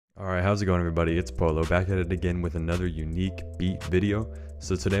Alright, how's it going everybody? It's Polo, back at it again with another unique beat video.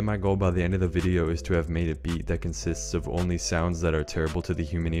 So today my goal by the end of the video is to have made a beat that consists of only sounds that are terrible to the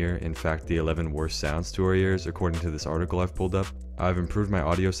human ear. In fact, the 11 worst sounds to our ears according to this article I've pulled up. I've improved my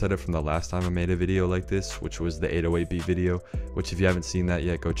audio setup from the last time I made a video like this, which was the 808 beat video, which if you haven't seen that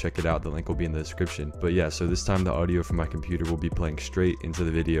yet, go check it out. The link will be in the description. But yeah, so this time the audio from my computer will be playing straight into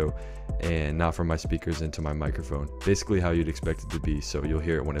the video and not from my speakers into my microphone. Basically how you'd expect it to be, so you'll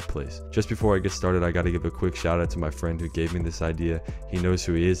hear it when it plays. Just before I get started, I gotta give a quick shout out to my friend who gave me this idea. He knows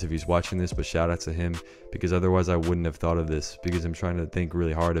who he is if he's watching this, but shout out to him, because otherwise I wouldn't have thought of this, because I'm trying to think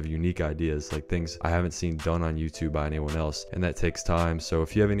really hard of unique ideas, like things I haven't seen done on YouTube by anyone else, and that takes time. So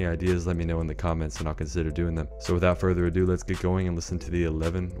if you have any ideas, let me know in the comments and I'll consider doing them. So without further ado, let's get going and listen to the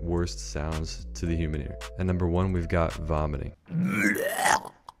 11 worst sounds to the human ear. At number 1, we've got vomiting.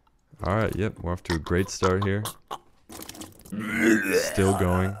 Alright, yep, we're off to a great start here. Still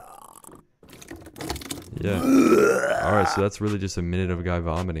going. Yeah. Alright, so that's really just a minute of a guy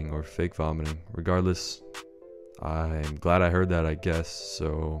vomiting or fake vomiting. Regardless, I'm glad I heard that, I guess.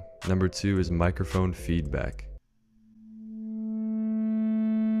 So number 2 is microphone feedback.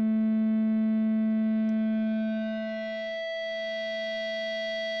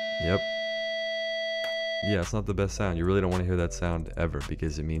 Yep. Yeah, it's not the best sound. You really don't want to hear that sound ever,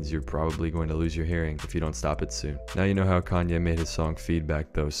 because it means you're probably going to lose your hearing if you don't stop it soon. Now you know how Kanye made his song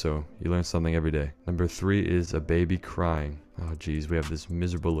Feedback though, so you learn something every day. Number 3 is a baby crying. Oh geez, we have this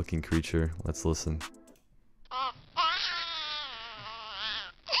miserable looking creature. Let's listen.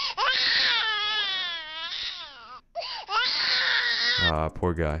 Ah,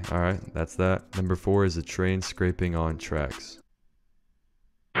 poor guy. Alright, that's that. Number 4 is a train scraping on tracks.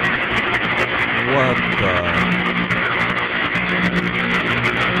 What the?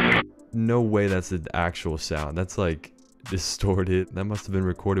 No way that's an actual sound. That's like distorted. That must have been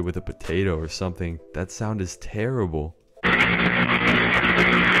recorded with a potato or something. That sound is terrible.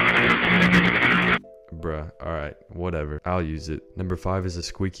 Bruh, alright, whatever. I'll use it. Number 5 is a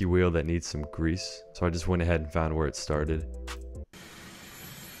squeaky wheel that needs some grease. So I just went ahead and found where it started.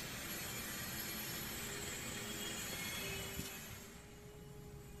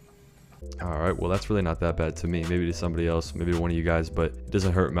 Alright, well that's really not that bad to me. Maybe to somebody else, maybe to one of you guys, but it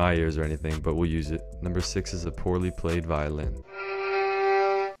doesn't hurt my ears or anything, but we'll use it. Number 6 is a poorly played violin.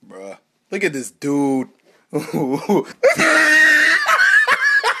 Bruh, look at this dude.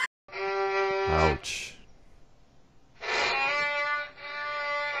 Ouch.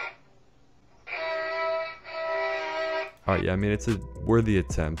 Alright, yeah, I mean, it's a worthy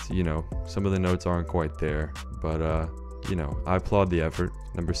attempt, you know. Some of the notes aren't quite there, but you know, I applaud the effort.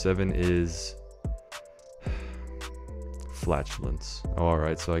 Number 7 is flatulence. Oh,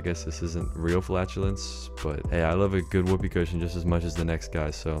 alright, so I guess this isn't real flatulence, but hey, I love a good whoopee cushion just as much as the next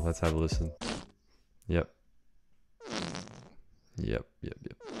guy, so let's have a listen. Yep.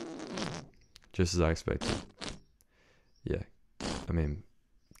 Just as I expected. Yeah, I mean,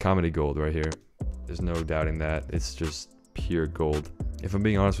 comedy gold right here. There's no doubting that. It's just pure gold. If I'm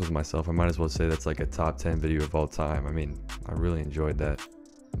being honest with myself, I might as well say that's like a top 10 video of all time. I mean, I really enjoyed that.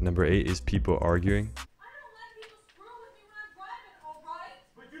 Number 8 is people arguing. I don't let people screw with me when I'm driving, alright?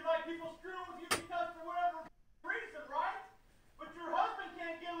 But you let people screw with you because for whatever reason, right? But your husband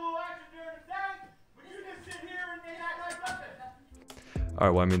can't get a little action during the day, but you just sit here and act like nothing.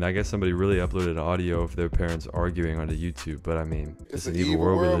 Alright, well, I mean, I guess somebody really uploaded audio of their parents arguing onto YouTube, but I mean, it's an evil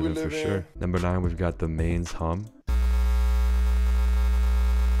world we live in for sure. Number 9, we've got the mains hum.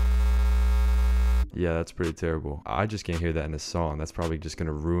 Yeah, that's pretty terrible. I just can't hear that in a song. That's probably just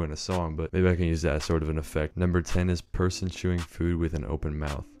gonna ruin a song, but maybe I can use that as sort of an effect. Number 10 is person chewing food with an open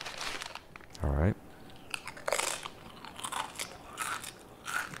mouth. Alright.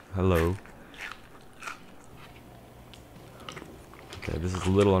 Hello. Okay, this is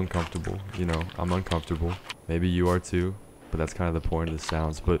a little uncomfortable. You know, I'm uncomfortable. Maybe you are too, but that's kind of the point of the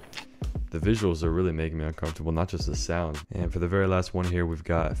sounds. But the visuals are really making me uncomfortable, not just the sound. And for the very last one here, we've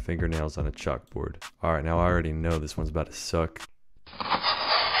got fingernails on a chalkboard. Alright, now I already know this one's about to suck.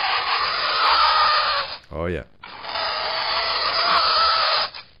 Oh yeah.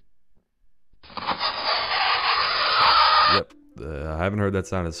 Yep. I haven't heard that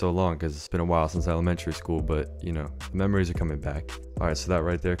sound in so long because it's been a while since elementary school, but you know, the memories are coming back. Alright, so that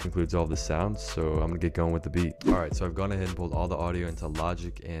right there concludes all the sounds, so I'm gonna get going with the beat. Alright, so I've gone ahead and pulled all the audio into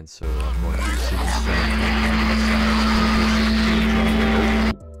Logic, and so I'm going to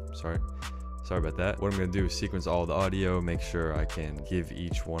So Sorry about that. What I'm gonna do is sequence all the audio, make sure I can give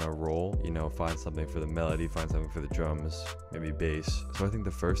each one a role, you know, find something for the melody, find something for the drums, maybe bass. So I think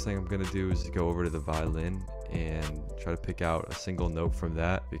the first thing I'm gonna do is go over to the violin and try to pick out a single note from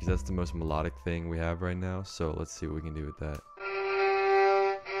that, because that's the most melodic thing we have right now. So let's see what we can do with that.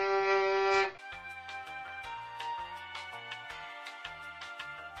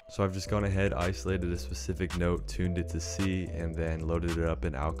 So I've just gone ahead, isolated a specific note, tuned it to C, and then loaded it up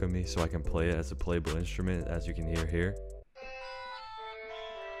in Alchemy so I can play it as a playable instrument, as you can hear here.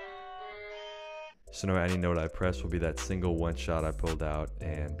 So now any note I press will be that single one shot I pulled out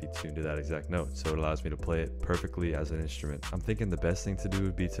and be tuned to that exact note. So it allows me to play it perfectly as an instrument. I'm thinking the best thing to do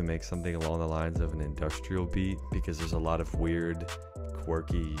would be to make something along the lines of an industrial beat, because there's a lot of weird,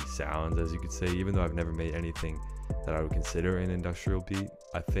 quirky sounds, as you could say. Even though I've never made anything that I would consider an industrial beat,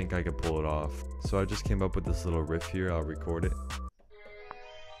 I think I could pull it off. So I just came up with this little riff here. I'll record it.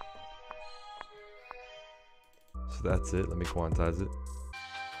 So that's it. Let me quantize it.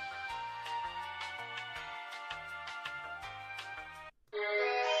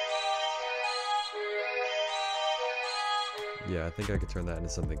 Yeah, I think I could turn that into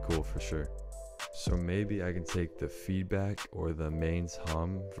something cool for sure. So maybe I can take the feedback or the mains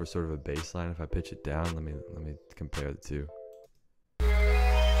hum for sort of a bass line. If I pitch it down, let me compare the two.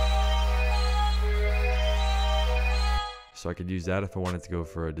 So I could use that if I wanted to go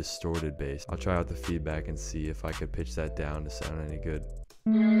for a distorted bass. I'll try out the feedback and see if I could pitch that down to sound any good.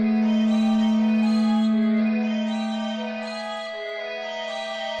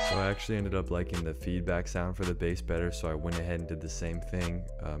 So I actually ended up liking the feedback sound for the bass better, so I went ahead and did the same thing,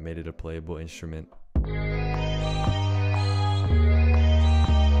 made it a playable instrument.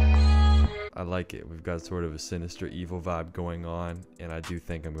 I like it. We've got sort of a sinister, evil vibe going on, and I do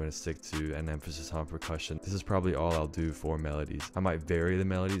think I'm going to stick to an emphasis on percussion. This is probably all I'll do for melodies. I might vary the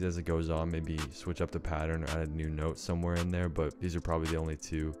melodies as it goes on, maybe switch up the pattern or add a new note somewhere in there, but these are probably the only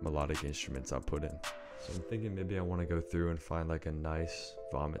two melodic instruments I'll put in. So I'm thinking maybe I want to go through and find like a nice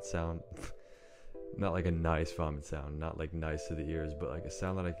vomit sound. Not like a nice vomit sound, not like nice to the ears, but like a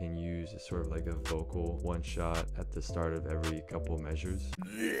sound that I can use as sort of like a vocal one shot at the start of every couple measures.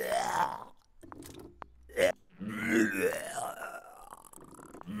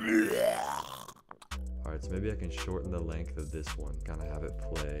 Alright, so maybe I can shorten the length of this one, kind of have it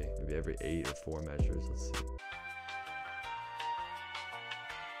play maybe every 8 or 4 measures. Let's see.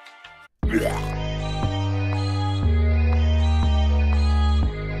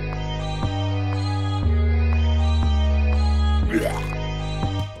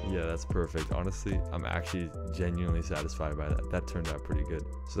 Yeah, that's perfect. Honestly, I'm actually genuinely satisfied by that. That turned out pretty good.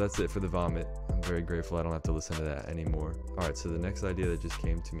 So that's it for the vomit. I'm very grateful I don't have to listen to that anymore. Alright, so the next idea that just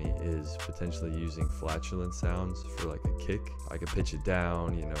came to me is potentially using flatulent sounds for like a kick. I could pitch it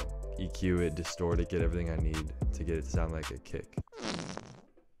down, you know, EQ it, distort it, get everything I need to get it to sound like a kick.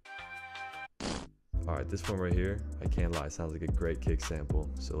 Alright, this one right here, I can't lie, sounds like a great kick sample.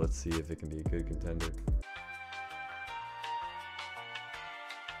 So let's see if it can be a good contender.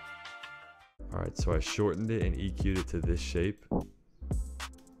 Alright, so I shortened it and EQ'd it to this shape.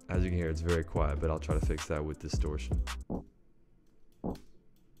 As you can hear, it's very quiet, but I'll try to fix that with distortion.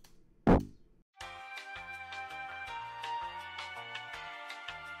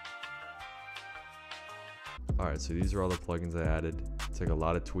 Alright, so these are all the plugins I added. It took a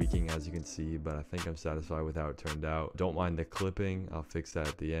lot of tweaking, as you can see, but I think I'm satisfied with how it turned out. Don't mind the clipping, I'll fix that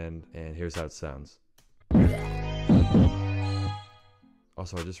at the end, and here's how it sounds.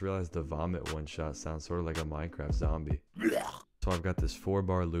 Also, I just realized the vomit one shot sounds sort of like a Minecraft zombie. So I've got this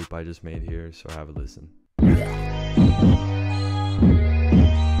 4-bar loop I just made here, so have a listen.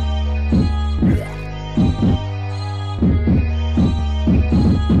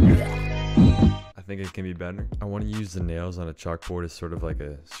 I think it can be better. I want to use the nails on a chalkboard as sort of like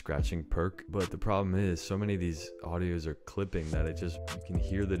a scratching perk, but the problem is so many of these audios are clipping that it just, you can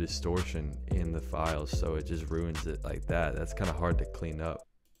hear the distortion in the files, so it just ruins it like that. That's kind of hard to clean up.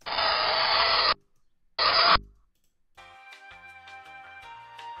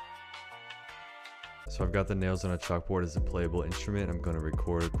 So I've got the nails on a chalkboard as a playable instrument. I'm going to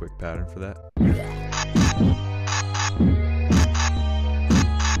record a quick pattern for that.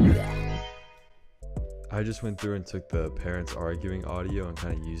 I just went through and took the parents arguing audio and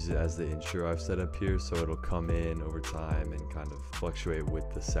kind of used it as the intro I've set up here, so it'll come in over time and kind of fluctuate with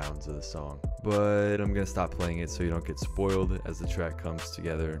the sounds of the song. But I'm gonna stop playing it so you don't get spoiled as the track comes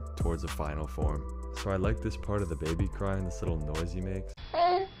together towards a final form. So I like this part of the baby crying, this little noise he makes.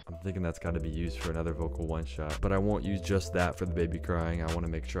 I'm thinking that's got to be used for another vocal one shot, but I won't use just that for the baby crying. I want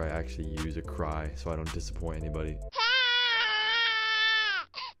to make sure I actually use a cry so I don't disappoint anybody.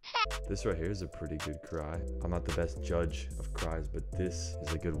 This right here is a pretty good cry. I'm not the best judge of cries, but this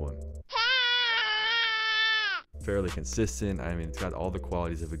is a good one. Fairly consistent. I mean, it's got all the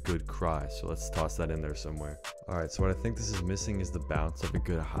qualities of a good cry, so let's toss that in there somewhere. All right, so what I think this is missing is the bounce of a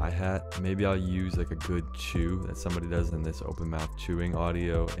good hi-hat. Maybe I'll use like a good chew that somebody does in this open mouth chewing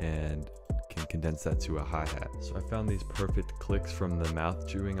audio and can condense that to a hi-hat. So I found these perfect clicks from the mouth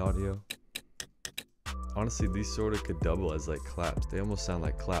chewing audio. Honestly, these sort of could double as like claps. They almost sound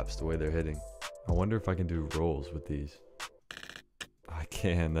like claps the way they're hitting. I wonder if I can do rolls with these. I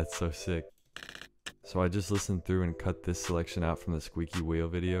can, that's so sick. So I just listened through and cut this selection out from the squeaky wheel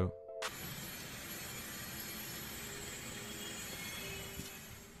video.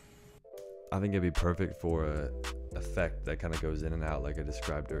 I think it'd be perfect for a effect that kind of goes in and out like I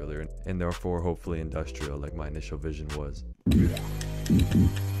described earlier, and therefore hopefully industrial like my initial vision was.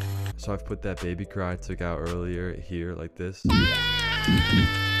 So I've put that baby cry I took out earlier here like this.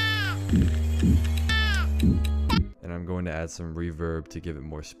 And I'm going to add some reverb to give it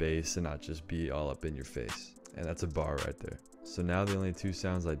more space and not just be all up in your face. And that's a bar right there. So now the only two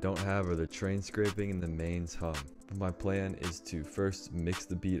sounds I don't have are the train scraping and the mains hum. My plan is to first mix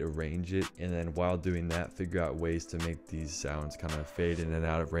the beat, arrange it, and then while doing that, figure out ways to make these sounds kind of fade in and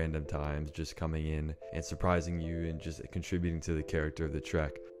out of random times, just coming in and surprising you and just contributing to the character of the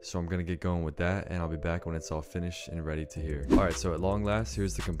track. So I'm gonna get going with that, and I'll be back when it's all finished and ready to hear. Alright, so at long last,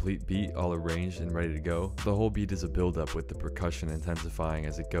 here's the complete beat, all arranged and ready to go. The whole beat is a build-up with the percussion intensifying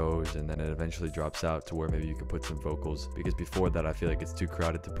as it goes, and then it eventually drops out to where maybe you can put some vocals, because before that I feel like it's too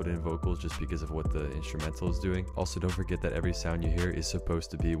crowded to put in vocals just because of what the instrumental is doing. Also, don't forget that every sound you hear is supposed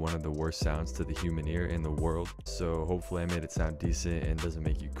to be one of the worst sounds to the human ear in the world. So hopefully I made it sound decent and doesn't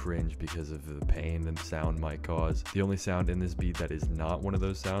make you cringe because of the pain the sound might cause. The only sound in this beat that is not one of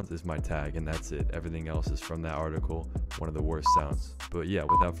those sounds is my tag, and that's it. Everything else is from that article, one of the worst sounds. But yeah,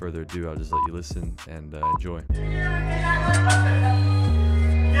 without further ado, I'll just let you listen and enjoy. Yes,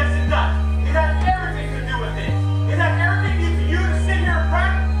 it does. It has everything to do with it. It has everything for you to sit here and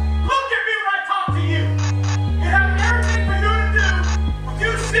practice. Look at me when I talk to you. It has everything for you to do with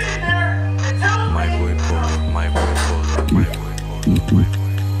you sitting there and telling me. My boy Polo, my boy Polo, my boy Polo, my boy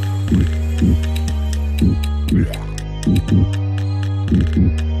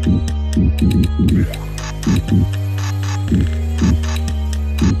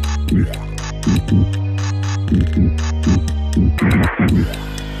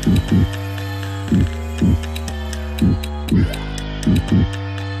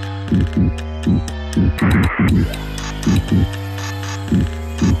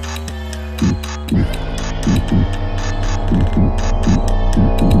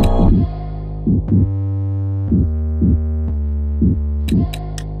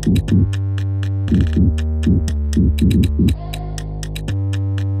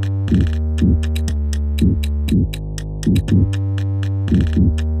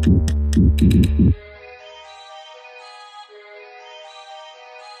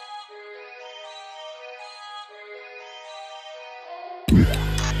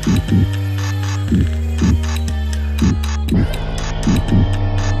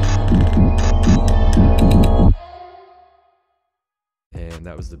And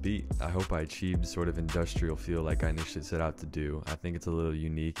that was the beat. I hope I achieved sort of industrial feel like I initially set out to do. I think it's a little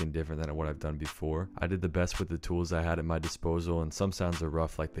unique and different than what I've done before. I did the best with the tools I had at my disposal, and some sounds are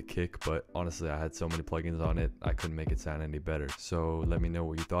rough like the kick, but honestly I had so many plugins on it, I couldn't make it sound any better. So let me know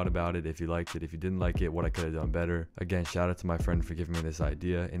what you thought about it, if you liked it, if you didn't like it, what I could have done better. Again, shout out to my friend for giving me this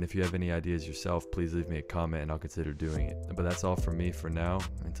idea, and if you have any ideas yourself, please leave me a comment and I'll consider doing it. But that's all from me for now.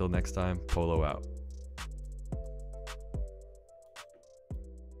 Until next time, Polo out.